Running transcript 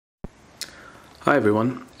Hi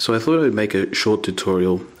everyone, so I thought I'd make a short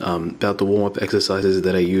tutorial about the warm-up exercises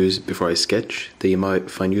that I use before I sketch that you might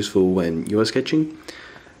find useful when you are sketching.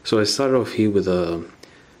 So I started off here with a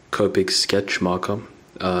Copic sketch marker,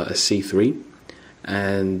 a C3,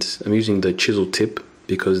 and I'm using the chisel tip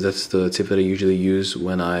because that's the tip that I usually use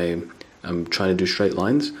when I am trying to do straight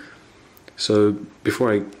lines. So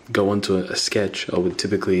before I go on to a sketch, I would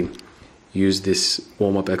typically use this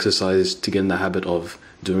warm-up exercise to get in the habit of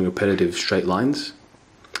doing repetitive straight lines.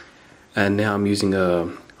 And now I'm using a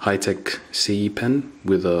high-tech CE pen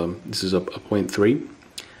with this is a 0.3,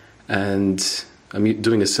 and I'm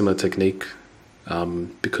doing a similar technique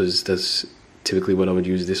because that's typically what I would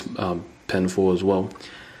use this pen for as well.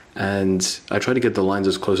 And I try to get the lines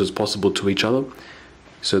as close as possible to each other,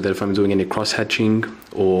 so that if I'm doing any cross-hatching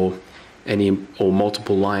or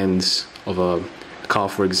multiple lines of a car,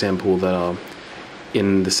 for example, that are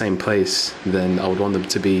in the same place, then I would want them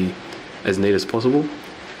to be as neat as possible.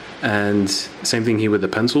 And same thing here with the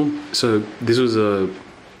pencil. So this was a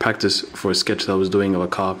practice for a sketch that I was doing of a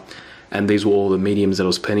car, and these were all the mediums that I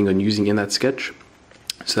was planning on using in that sketch.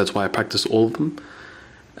 So that's why I practiced all of them.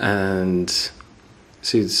 And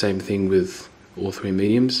see the same thing with all three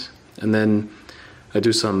mediums. And then I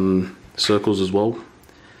do some circles as well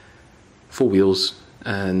for wheels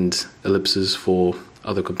and ellipses for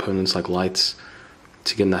other components like lights,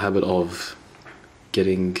 to get in the habit of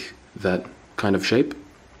getting that kind of shape.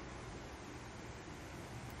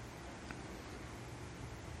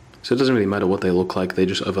 So it doesn't really matter what they look like, they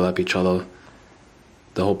just overlap each other.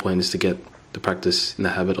 The whole point is to get the practice in the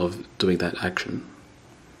habit of doing that action.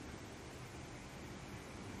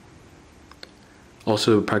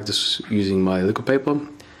 Also practice using my liquid paper.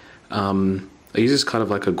 I use this kind of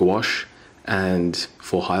like a gouache and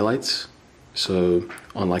for highlights. So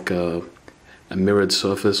on like a mirrored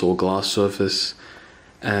surface or glass surface,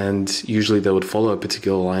 and usually they would follow a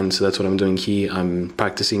particular line. So that's what I'm doing here. I'm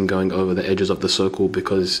practicing going over the edges of the circle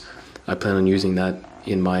because I plan on using that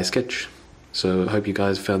in my sketch. So I hope you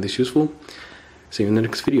guys found this useful. See you in the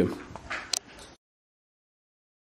next video.